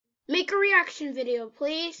Make a reaction video,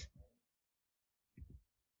 please.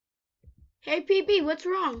 Hey, PB, what's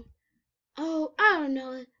wrong? Oh, I don't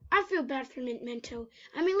know. I feel bad for Mento.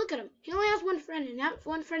 I mean, look at him. He only has one friend, and that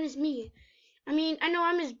one friend is me. I mean, I know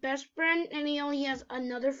I'm his best friend, and he only has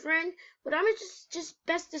another friend, but I'm just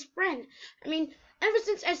bestest friend. I mean, ever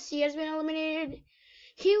since SC has been eliminated,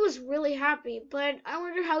 he was really happy, but I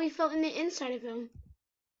wonder how he felt in the inside of him.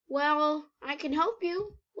 Well, I can help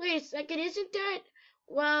you. Wait a second, isn't that?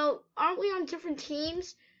 Well, aren't we on different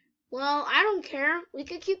teams? Well, I don't care. We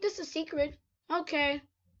could keep this a secret. Okay.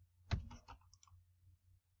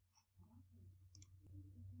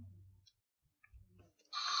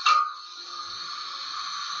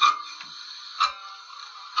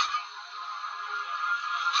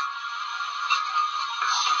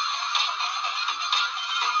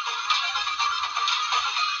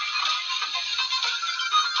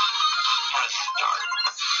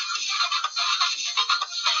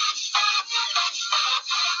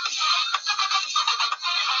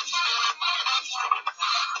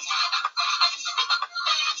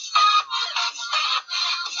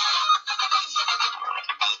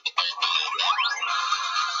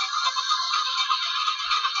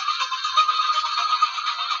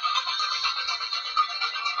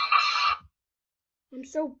 I'm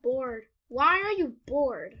so bored. Why are you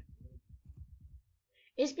bored?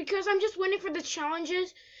 It's because I'm just waiting for the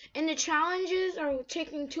challenges, and the challenges are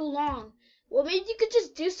taking too long. Well, maybe you could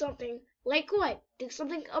just do something. Like what? Do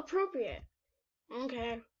something appropriate.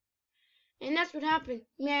 Okay. And that's what happened.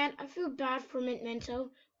 Man, I feel bad for Mento.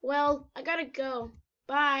 Well, I gotta go.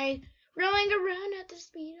 Bye. Rolling around at the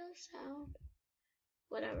speed of sound.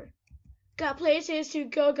 Whatever. Got places to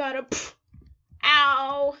go, gotta...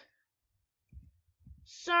 Ow.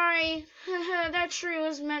 Sorry, that tree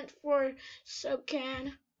was meant for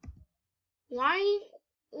Sokan. Why?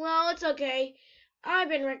 Well, it's okay. I've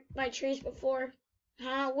been wrecked by trees before.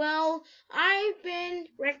 Well, I've been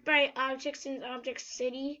wrecked by objects in Object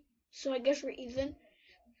City, so I guess we're even.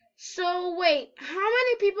 So, wait, how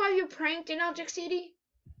many people have you pranked in Object City?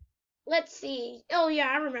 Let's see. Oh, yeah,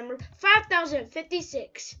 I remember.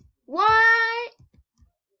 5,056. What?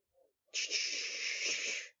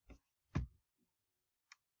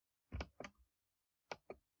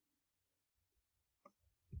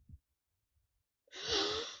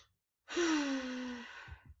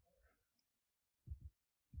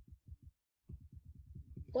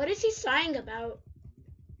 What is he sighing about?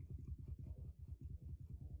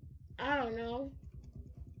 I don't know.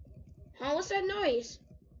 Huh, what's that noise?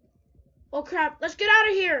 Oh crap, let's get out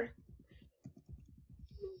of here.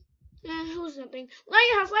 It was nothing.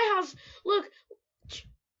 Lighthouse, lighthouse, look.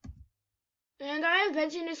 And our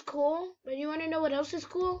invention is cool, but you want to know what else is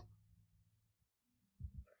cool?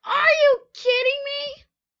 Are you kidding me?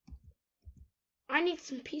 I need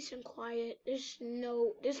some peace and quiet.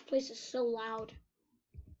 This place is so loud.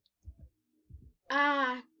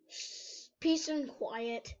 Peace and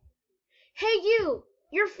quiet. Hey you,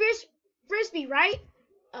 you're Frisbee, right?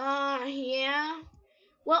 Yeah.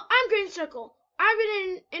 Well, I'm Green Circle. I've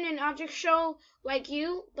been in an object show like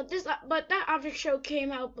you, but that object show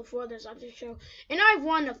came out before this object show, and I've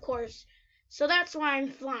won, of course. So that's why I'm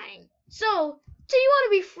flying. So, do you want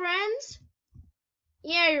to be friends?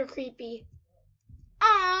 Yeah, you're creepy.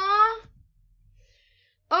 Ah.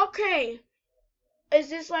 Okay. Is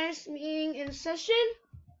this last meeting in session?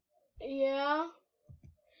 Yeah.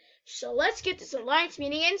 So let's get this alliance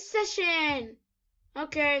meeting in session.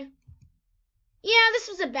 Okay. Yeah, this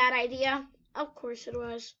was a bad idea. Of course it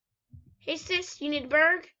was. Hey sis, you need a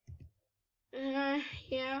burger?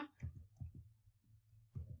 Yeah.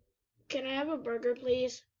 Can I have a burger,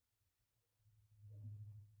 please?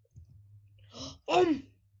 This burger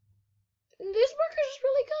is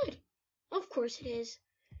really good. Of course it is.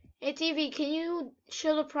 Hey TV, can you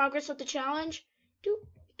show the progress of the challenge? Do.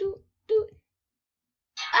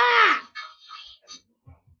 Ah!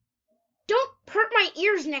 Don't hurt my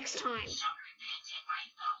ears next time.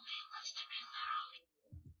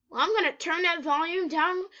 Well, I'm gonna turn that volume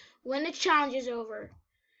down when the challenge is over.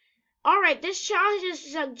 Alright, this challenge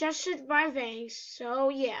is suggested by Vangs, so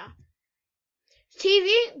yeah.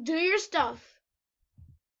 TV, do your stuff.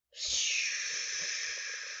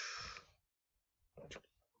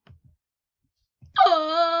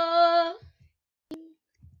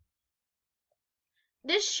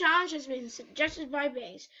 This challenge has been suggested by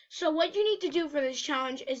Bangs. So what you need to do for this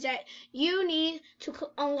challenge is that you need to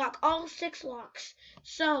unlock all 6 locks.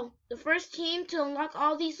 So the first team to unlock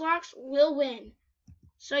all these locks will win.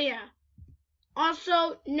 So yeah.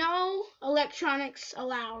 Also, no electronics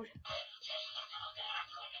allowed.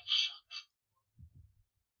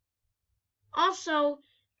 Also,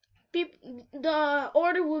 the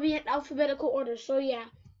order will be in alphabetical order. So yeah.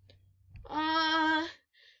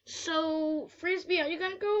 So Frisbee, are you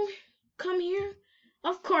gonna come here?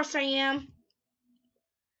 Of course I am.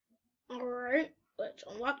 All right, let's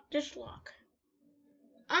unlock this lock.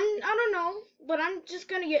 I don't know, but I'm just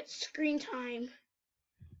gonna get screen time.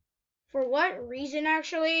 For what reason,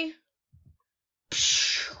 actually?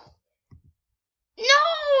 No,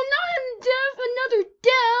 not another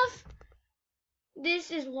death.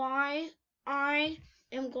 This is why I'm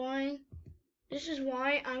going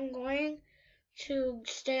to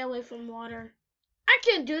stay away from water. I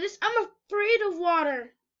can't do this. I'm afraid of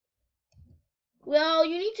water. Well,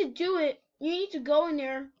 you need to do it. You need to go in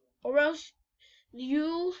there, or else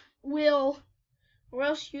your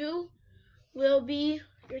team will be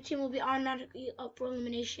automatically up for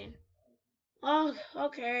elimination. Oh,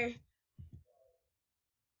 okay.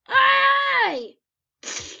 Hey!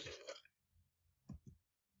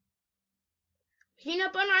 Clean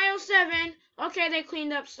up on aisle 7. Okay, they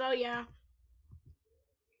cleaned up, so yeah.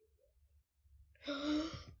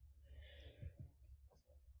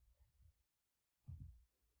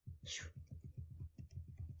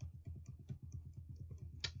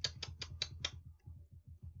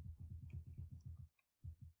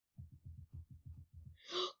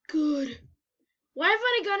 Good. Why haven't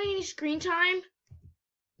I got any screen time?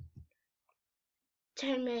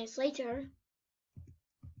 10 minutes later.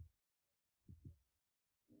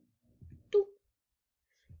 Doop,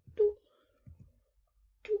 doop,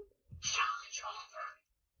 doop.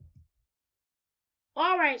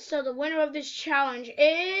 Alright, so the winner of this challenge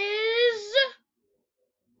is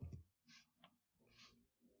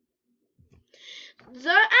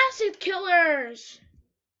the Acid Killers.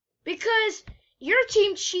 Because your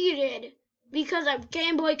team cheated because of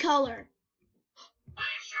Game Boy Color.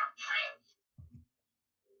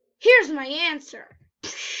 Here's my answer.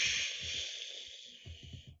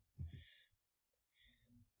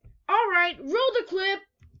 Alright, roll the clip.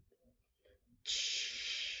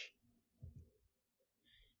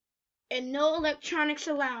 And no electronics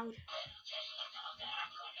allowed.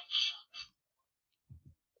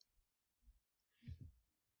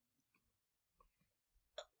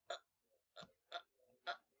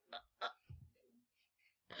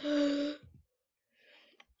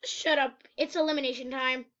 Shut up. It's elimination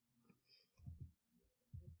time.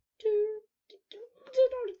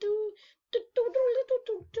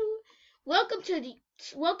 Welcome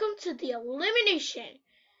to the elimination.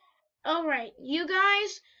 Alright, you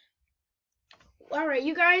guys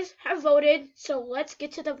have voted, so let's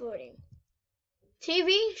get to the voting.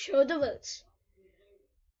 TV, show the votes.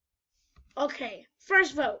 Okay,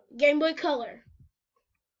 first vote, Game Boy Color.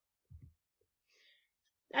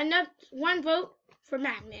 And that's one vote for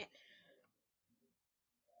Magnet.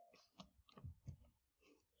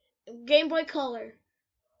 Game Boy Color.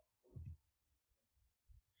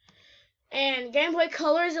 And Game Boy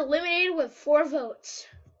Color is eliminated with 4 votes.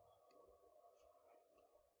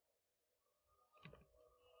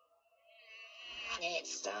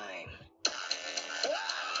 It's time.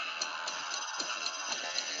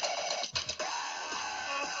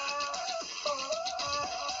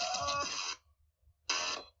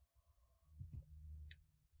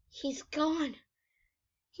 He's gone.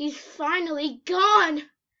 He's finally gone.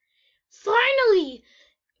 Finally!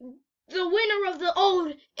 The winner of the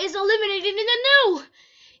old is eliminated in the new!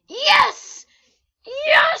 Yes!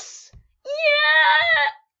 Yes!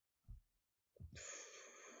 Yeah!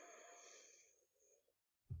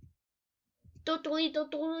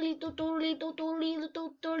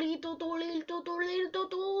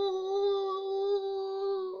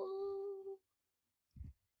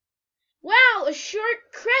 Wow, a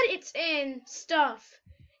short credits and stuff.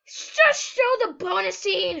 Just show the bonus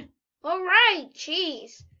scene. Alright,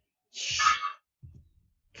 jeez.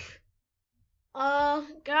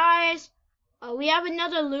 Guys, we have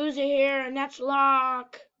another loser here, and that's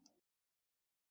Locke.